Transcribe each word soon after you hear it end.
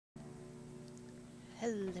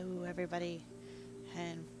Hello, everybody,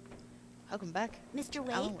 and welcome back. Mr.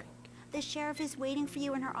 Alan Wake, the sheriff is waiting for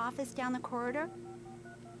you in her office down the corridor.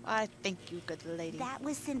 I thank you, good lady. That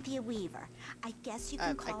was Cynthia Weaver. I guess you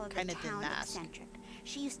can call her the kinda town didn't ask. eccentric.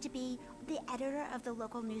 She used to be the editor of the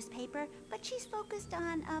local newspaper, but she's focused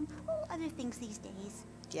on, other things these days.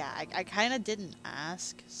 Yeah, I kind of didn't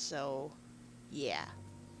ask, so yeah.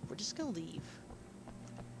 We're just gonna leave.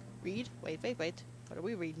 Read? Wait. What are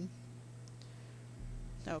we reading?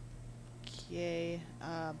 Okay,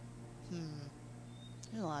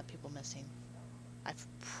 there's a lot of people missing. I've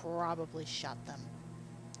probably shot them.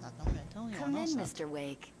 Not that I'm gonna tell anyone Come in, else. Mr.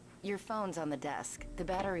 Wake. Your phone's on the desk. The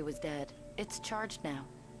battery was dead. It's charged now.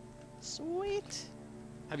 Sweet.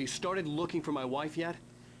 Have you started looking for my wife yet?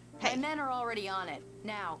 Hey. My men are already on it.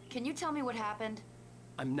 Now, can you tell me what happened?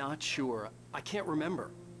 I'm not sure. I can't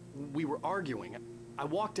remember. We were arguing. I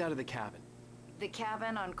walked out of the cabin. The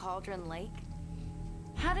cabin on Cauldron Lake?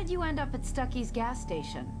 How did you end up at Stucky's gas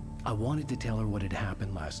station? I wanted to tell her what had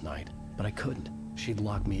happened last night, but I couldn't. She'd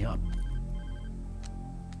locked me up.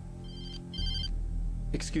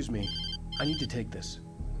 Excuse me. I need to take this.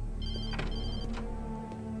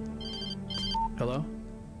 Hello?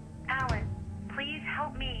 Alan, please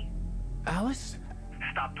help me. Alice?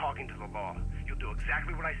 Stop talking to the law. You'll do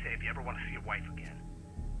exactly what I say if you ever want to see your wife again.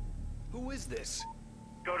 Who is this?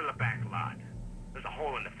 Go to the back lot. There's a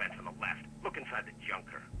hole in the fence on the left. Look inside the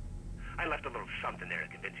junker. I left a little something there to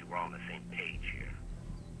convince you we're all on the same page here.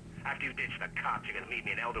 After you ditch the cops, you're gonna meet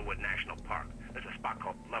me in Elderwood National Park. There's a spot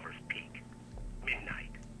called Lover's Peak.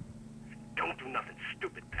 Midnight. Don't do nothing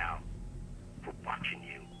stupid, pal. We're watching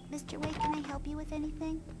you. Mr. Wake, can I help you with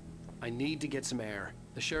anything? I need to get some air.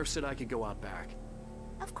 The sheriff said I could go out back.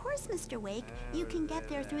 Of course, Mr. Wake. You can get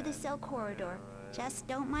there through the cell corridor. Just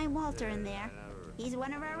don't mind Walter in there. He's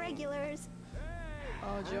one of our regulars.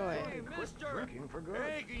 Oh, joy. Hey, mister!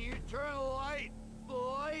 Hey, can you turn the light? The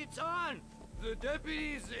light's on! The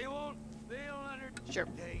deputies, they don't under... Sure.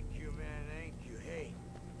 Thank you, man, thank you. Hey,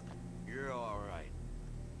 you're alright.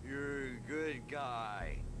 You're a good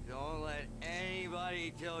guy. Don't let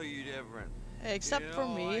anybody tell you different. Except You for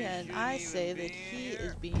know, me, I and shouldn't I even say be that he here.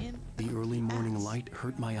 is being The early morning ass. light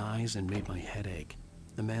hurt my eyes and made my head ache.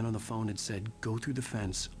 The man on the phone had said, go through the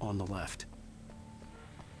fence on the left.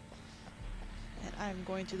 And I'm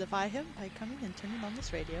going to defy him by coming and turning on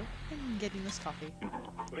this radio and getting this coffee.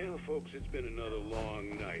 Well, folks, it's been another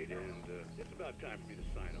long night, and it's about time for me to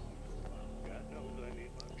sign off for a while. God knows I need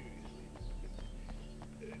my beauty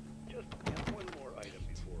sleep. Just one more item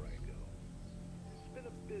before I go. It's been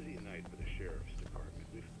a busy night for the Sheriff's Department.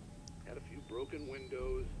 We've had a few broken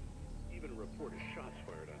windows, even a report of shots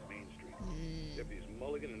fired on Main Street. Deputies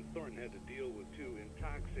Mulligan and Thornton had to deal with two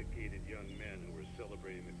intoxicated young men who were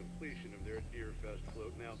celebrating the completion of their Deerfest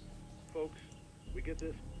float. Now, folks, we get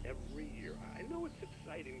this every year. I know it's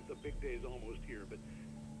exciting, the big day is almost here, but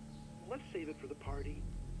let's save it for the party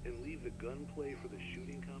and leave the gunplay for the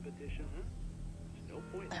shooting competition, huh? There's no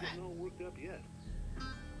point in getting all worked up yet.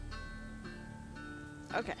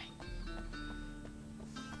 Okay.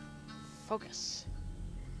 Focus.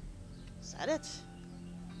 Is that it?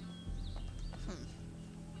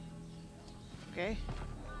 Okay.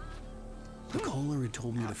 The caller had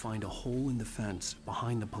told me to find a hole in the fence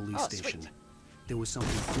behind the police Oh, station. sweet. There was something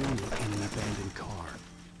forming in an abandoned car.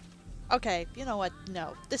 Okay, you know what?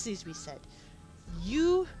 No, this needs to be said.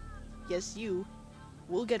 You, yes you,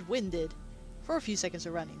 will get winded for a few seconds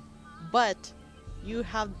of running. But you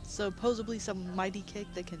have supposedly some mighty kick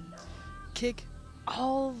that can kick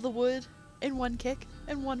all the wood in one kick,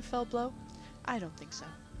 in one fell blow. I don't think so.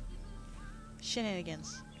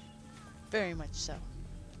 Shenanigans. Very much so.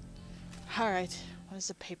 Alright, what does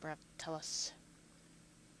the paper have to tell us?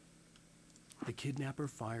 The kidnapper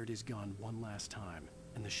fired his gun one last time,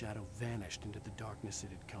 and the shadow vanished into the darkness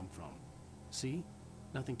it had come from. See?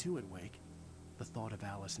 Nothing to it, Wake. The thought of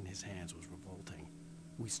Alice in his hands was revolting.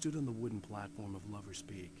 We stood on the wooden platform of Lover's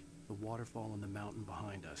Peak, the waterfall on the mountain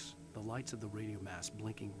behind us, the lights of the radio mast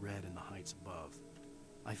blinking red in the heights above.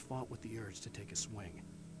 I fought with the urge to take a swing,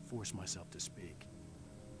 force myself to speak.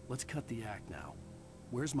 Let's cut the act now.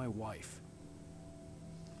 Where's my wife?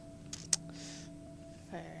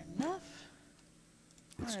 Fair enough.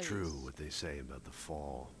 It's Alright. true what they say about the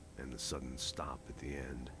fall and the sudden stop at the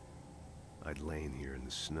end. I'd lain here in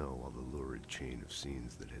the snow while the lurid chain of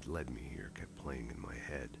scenes that had led me here kept playing in my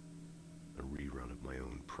head. A rerun of my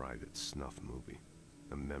own private snuff movie.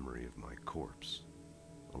 A memory of my corpse.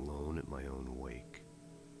 Alone at my own wake.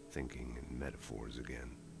 Thinking in metaphors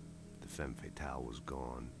again. The femme fatale was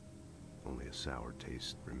gone. Only a sour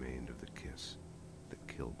taste remained of the kiss that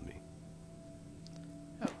killed me.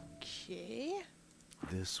 Okay.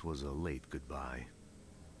 This was a late goodbye.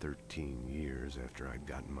 13 years after I'd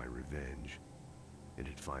gotten my revenge, it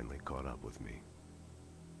had finally caught up with me.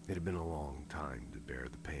 It had been a long time to bear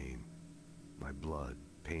the pain. My blood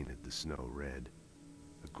painted the snow red.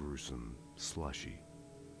 A gruesome slushy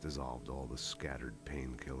dissolved all the scattered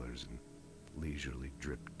painkillers and leisurely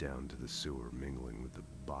dripped down to the sewer, mingling with the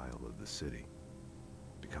bile of the city,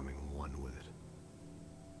 becoming one with it.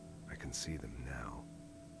 I can see them now,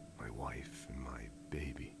 my wife and my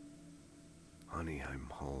baby. Honey, I'm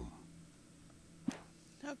home.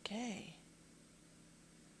 Okay.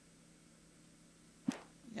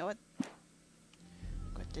 You know what?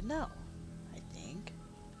 Good to know, I think.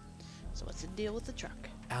 So what's the deal with the truck?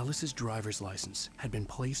 Alice's driver's license had been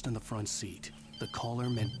placed on the front seat. The caller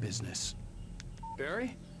meant business.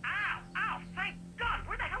 Barry? Ow! Ow! Thank God!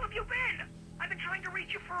 Where the hell have you been? I've been trying to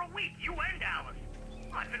reach you for a week, you and Alice.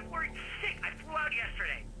 I've been worried sick. I flew out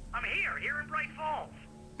yesterday. I'm here in Bright Falls.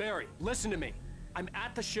 Barry, listen to me. I'm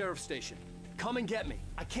at the sheriff's station. Come and get me.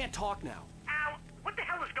 I can't talk now. Al, what the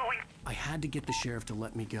hell is going... I had to get the sheriff to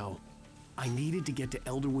let me go. I needed to get to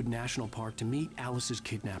Elderwood National Park to meet Alice's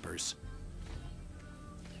kidnappers.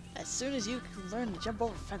 As soon as you can learn to jump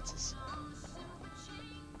over fences.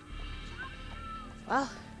 Well,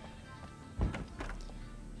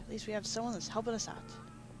 at least we have someone that's helping us out.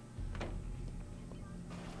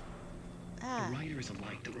 Ah. A writer is a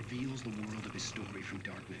light that reveals the world of his story from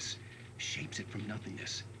darkness, shapes it from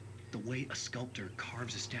nothingness. The way a sculptor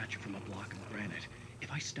carves a statue from a block of granite.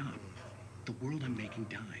 If I stop, the world I'm making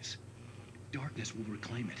dies. Darkness will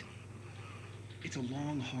reclaim it. It's a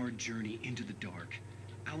long, hard journey into the dark.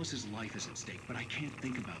 Alice's life is at stake, but I can't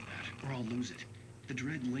think about that, or I'll lose it. The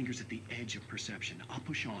dread lingers at the edge of perception. I'll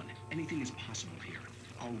push on. Anything is possible here.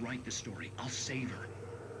 I'll write the story. I'll save her.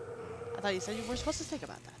 I thought you said you were supposed to think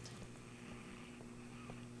about that.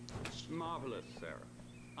 Marvelous, Sarah.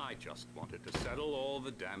 I just wanted to settle all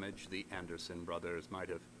the damage the Anderson brothers might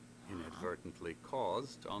have inadvertently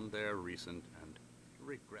caused on their recent and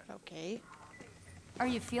regretful... Okay. Are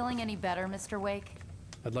you feeling any better, Mr. Wake?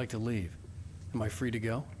 I'd like to leave. Am I free to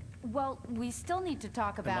go? Well, we still need to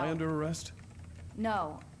talk about... Am I under arrest?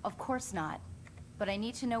 No, of course not. But I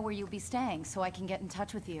need to know where you'll be staying so I can get in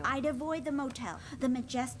touch with you. I'd avoid the motel. The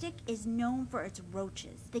Majestic is known for its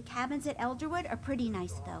roaches. The cabins at Elderwood are pretty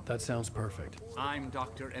nice, though. That sounds perfect. I'm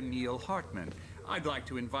Dr. Emil Hartman. I'd like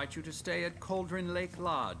to invite you to stay at Cauldron Lake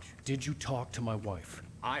Lodge. Did you talk to my wife?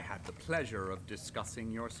 I had the pleasure of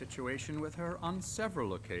discussing your situation with her on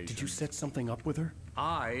several occasions. Did you set something up with her?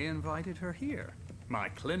 I invited her here. My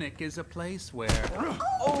clinic is a place where...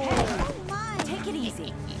 Oh my! Take it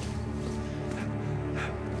easy.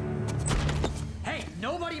 Hey,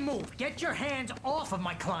 nobody move! Get your hands off of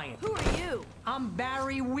my client! Who are you? I'm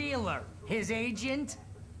Barry Wheeler, his agent.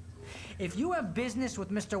 If you have business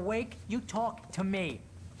with Mr. Wake, you talk to me.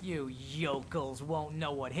 You yokels won't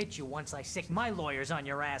know what hit you once I sick my lawyers on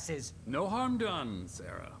your asses. No harm done,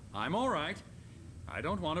 Sarah. I'm all right. I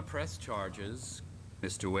don't want to press charges.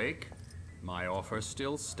 Mr. Wake, my offer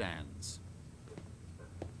still stands.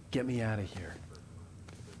 Get me out of here.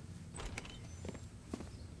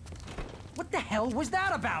 What the hell was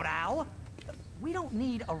that about, Al? We don't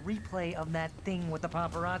need a replay of that thing with the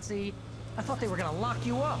paparazzi. I thought they were gonna lock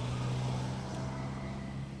you up.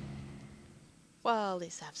 Well, at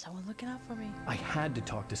least I have someone looking out for me. I had to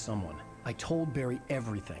talk to someone. I told Barry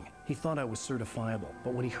everything. He thought I was certifiable,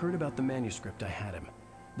 but when he heard about the manuscript, I had him.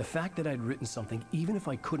 The fact that I'd written something, even if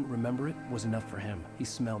I couldn't remember it, was enough for him. He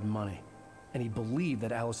smelled money. And he believed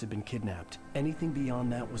that Alice had been kidnapped. Anything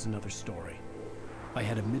beyond that was another story. I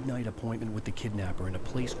had a midnight appointment with the kidnapper in a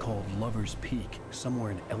place called Lover's Peak,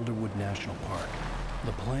 somewhere in Elderwood National Park.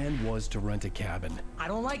 The plan was to rent a cabin. I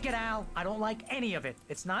don't like it, Al. I don't like any of it.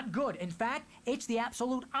 It's not good. In fact, it's the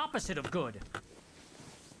absolute opposite of good.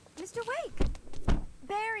 Mr. Wake!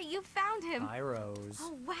 Barry, you found him! Hi, Rose.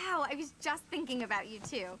 Oh, wow. I was just thinking about you,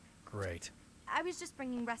 too. Great. I was just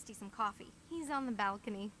bringing Rusty some coffee. He's on the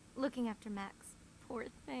balcony, looking after Max. Poor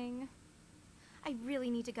thing. I really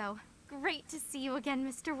need to go. Great to see you again,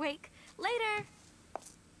 Mr. Wake. Later!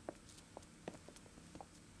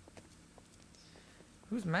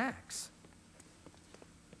 Who's Max?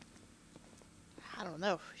 I don't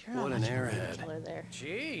know. You're not What an much of a airhead. killer there.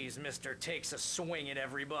 Jeez, Mr. Takes a swing at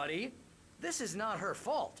everybody. This is not her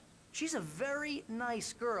fault. She's a very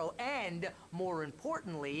nice girl and, more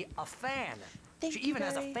importantly, a fan. Thank she you, even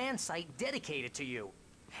has Barry. a fan site dedicated to you.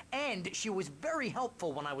 And she was very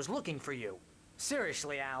helpful when I was looking for you.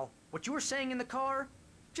 Seriously, Al, what you were saying in the car,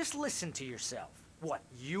 just listen to yourself. What,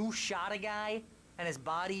 you shot a guy and his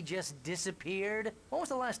body just disappeared? When was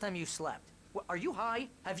the last time you slept? What, are you high?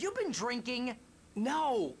 Have you been drinking?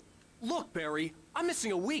 No! Look, Barry, I'm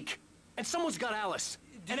missing a week, and someone's got Alice.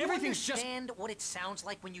 Do And you everything's just... understand what it sounds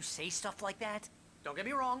like when you say stuff like that? Don't get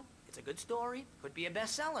me wrong, it's a good story, could be a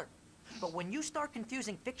bestseller. But when you start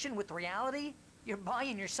confusing fiction with reality, you're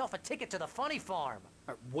buying yourself a ticket to the funny farm.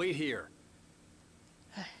 Wait here.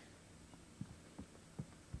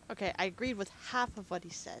 Okay, I agreed with half of what he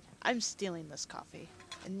said. I'm stealing this coffee,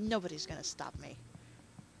 and nobody's gonna stop me.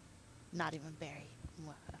 Not even Barry.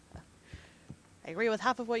 I agree with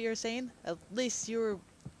half of what you're saying. At least you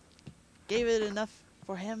gave it enough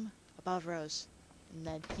for him about Rose. And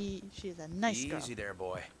that she's a nice girl. Easy there,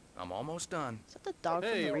 boy. I'm almost done. Is that the dog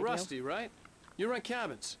from the Hey, radio? Rusty, right? You run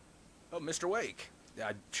cabins. Oh, Mr. Wake.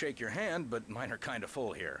 I'd shake your hand, but mine are kind of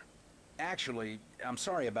full here. Actually, I'm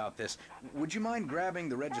sorry about this. Would you mind grabbing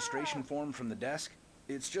the registration form from the desk?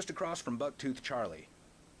 It's just across from Bucktooth Charlie.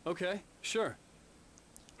 Okay, sure.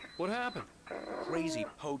 What happened? Crazy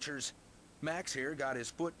poachers. Max here got his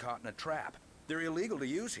foot caught in a trap. They're illegal to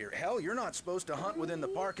use here. Hell, you're not supposed to hunt within the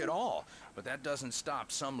park at all. But that doesn't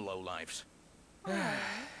stop some lowlifes.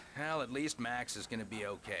 Hell, at least Max is gonna be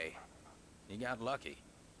okay. He got lucky.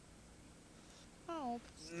 Oh,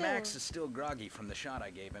 still. Max is still groggy from the shot I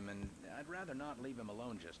gave him, and I'd rather not leave him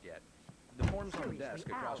alone just yet. The form's on the desk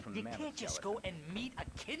across from the You mammoth can't just skeleton. go and meet a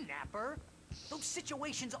kidnapper. Those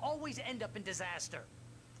situations always end up in disaster.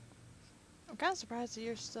 I'm kind of surprised that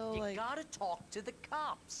you're still You like... gotta talk to the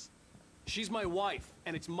cops. She's my wife,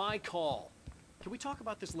 and it's my call. Can we talk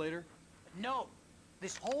about this later? No,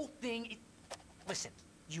 this whole thing, listen,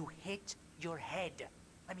 you hit your head.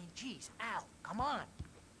 I mean, geez, Al, come on.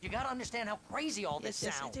 You gotta understand how crazy all this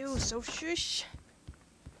Yes, sounds. I do, so shush.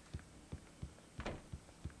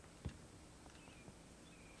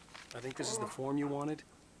 I think this is the form you wanted.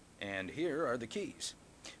 And here are the keys.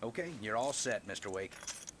 Okay, you're all set, Mr. Wake.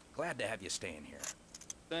 Glad to have you staying here.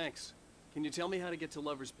 Thanks. Can you tell me how to get to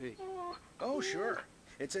Lover's Peak? Oh, sure.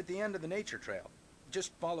 It's at the end of the nature trail.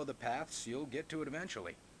 Just follow the paths, you'll get to it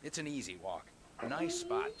eventually. It's an easy walk. Nice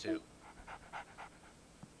spot, too.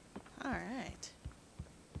 Alright.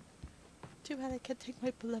 Too bad I can't take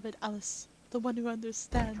my beloved Alice, the one who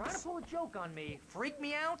understands. Trying to pull a joke on me, freak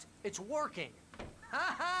me out? It's working.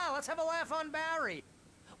 Ha ha, let's have a laugh on Barry.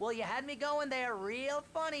 Well, you had me going there real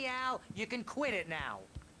funny, Al. You can quit it now.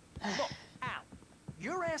 Look, Al,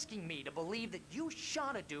 you're asking me to believe that you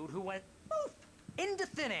shot a dude who went poof into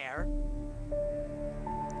thin air.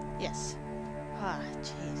 Yes. Ah,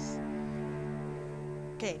 jeez.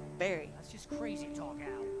 Okay, Barry. That's just crazy talk,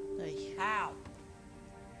 Al. Oy. Al.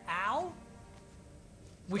 Al?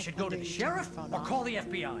 We should go to the sheriff or call the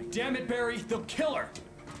FBI. Damn it, Barry, they'll kill her!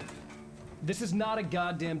 This is not a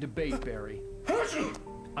goddamn debate, Barry.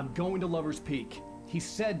 I'm going to Lover's Peak. He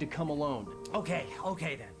said to come alone. Okay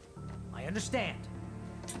then. I understand.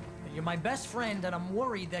 You're my best friend, and I'm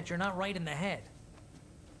worried that you're not right in the head.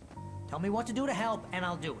 Tell me what to do to help, and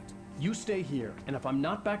I'll do it. You stay here, and if I'm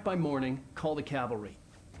not back by morning, call the cavalry.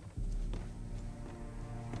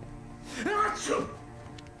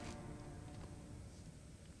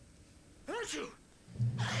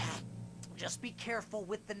 Just be careful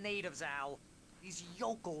with the natives, Al. These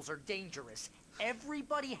yokels are dangerous.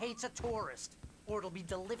 Everybody hates a tourist, or it'll be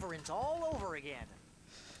Deliverance all over again.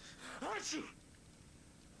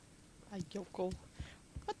 A yokel.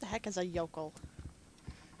 What the heck is a yokel?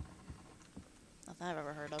 Nothing I've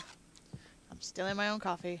ever heard of. I'm stealing my own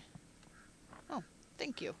coffee. Oh,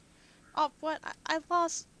 thank you. Oh, what? I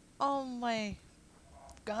lost my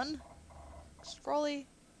gun? Scrolly?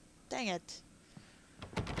 Dang it.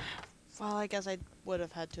 Well, I guess I would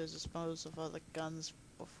have had to dispose of all the guns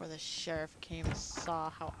before the sheriff came and saw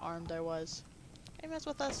how armed I was. Can you mess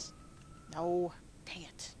with us? No. Dang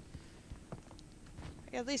it. I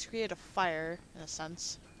can at least create a fire, in a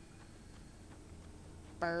sense.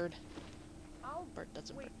 Bird. Bird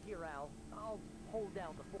doesn't Wait burn. here, Al. I'll hold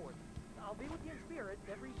down the fort. I'll be with you in spirit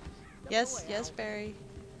every step Yes, of the way, yes, Al. Barry.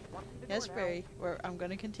 Walk through the Yes, door now. Barry. I'm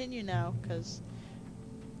gonna continue now, because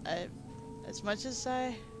as much as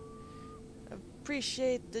I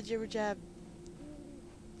appreciate the jibber jab,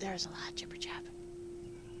 there's a lot of jibber jab.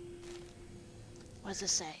 What does it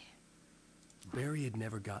say? Barry had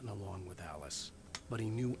never gotten along with Alice, but he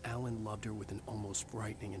knew Alan loved her with an almost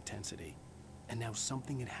frightening intensity. And now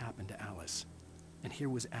something had happened to Alice. And here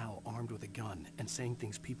was Al armed with a gun and saying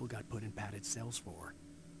things people got put in padded cells for.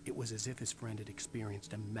 It was as if his friend had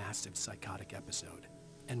experienced a massive psychotic episode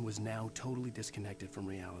and was now totally disconnected from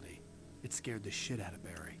reality. It scared the shit out of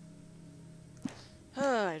Barry.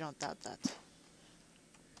 I don't doubt that.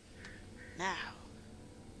 Now,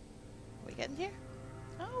 are we getting here?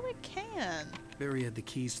 Oh, we can. Barry had the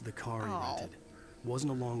keys to the car he Oh. rented.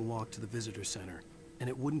 Wasn't a long walk to the visitor center, and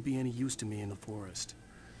it wouldn't be any use to me in the forest.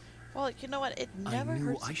 Well, you know what? It never I knew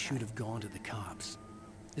hurts I to should try. have gone to the cops.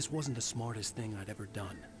 This wasn't the smartest thing I'd ever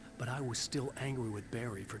done, but I was still angry with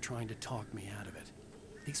Barry for trying to talk me out of it.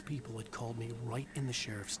 These people had called me right in the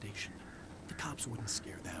sheriff's station. The cops wouldn't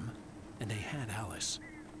scare them, and they had Alice.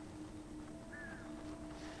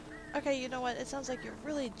 Okay, you know what? It sounds like you're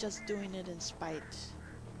really just doing it in spite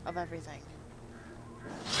of everything.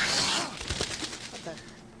 What the?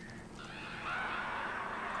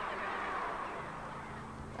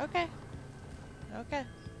 Okay. Okay.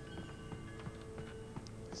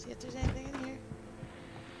 See if there's anything in here.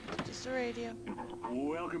 Just a radio.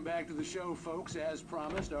 Welcome back to the show, folks. As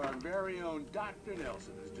promised, our very own Dr.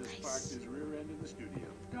 Nelson has just parked his rear end in the studio.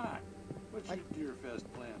 Doc, what's your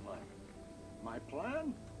Deerfest plan like? My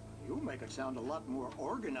plan? You make it sound a lot more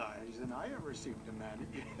organized than I ever seem to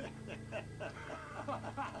manage.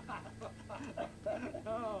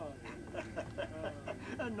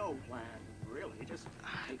 No plan, really. Just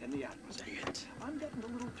taking the atmosphere. I'm getting a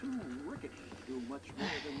little too rickety to do much more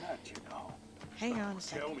than that, you know. Hang on a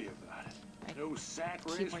second. Tell me about it. No sack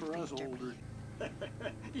race for us olders.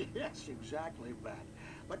 Yes, exactly that.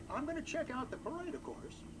 But I'm going to check out the parade, of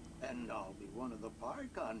course. And I'll be one of the pie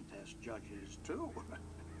contest judges, too.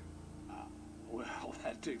 Well,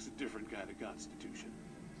 that takes a different kind of constitution.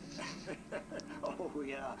 Oh,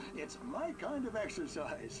 yeah. It's my kind of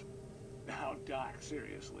exercise. Now, Doc,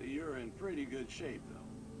 seriously, you're in pretty good shape, though.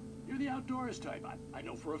 You're the outdoors type. I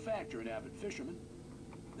know for a fact you're an avid fisherman.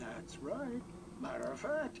 That's right. Matter of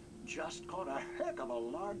fact, just caught a heck of a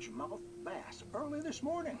largemouth bass early this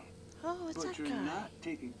morning. Oh, it's But that you're guy. not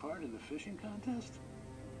taking part in the fishing contest?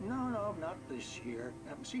 No, not this year.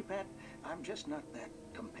 See, Pat, I'm just not that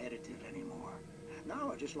competitive anymore.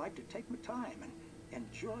 Now I just like to take my time and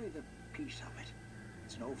enjoy the peace of it.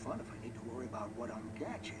 It's no fun if I need to worry about what I'm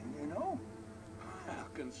catching, you know? Well,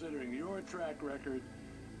 considering your track record,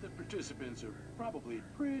 the participants are probably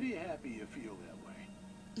pretty happy you feel that way.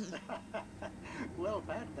 Well,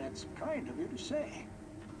 Pat, that's kind of you to say.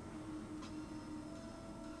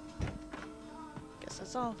 Guess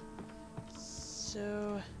that's all.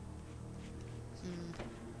 So,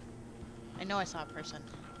 I know I saw a person.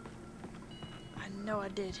 I know I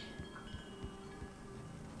did.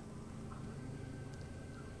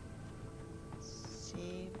 Let's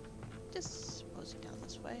see, just mosey down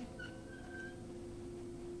this way.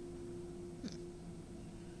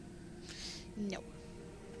 No.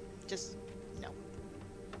 Just no.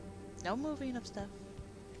 No moving of stuff.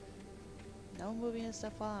 No moving of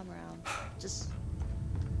stuff while I'm around. Just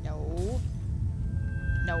no.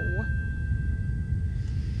 No.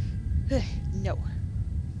 No.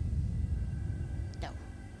 No.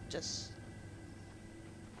 Just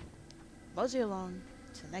mosey along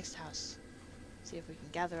to the next house. See if we can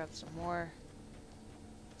gather up some more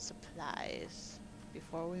supplies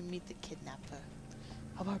before we meet the kidnapper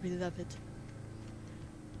of our beloved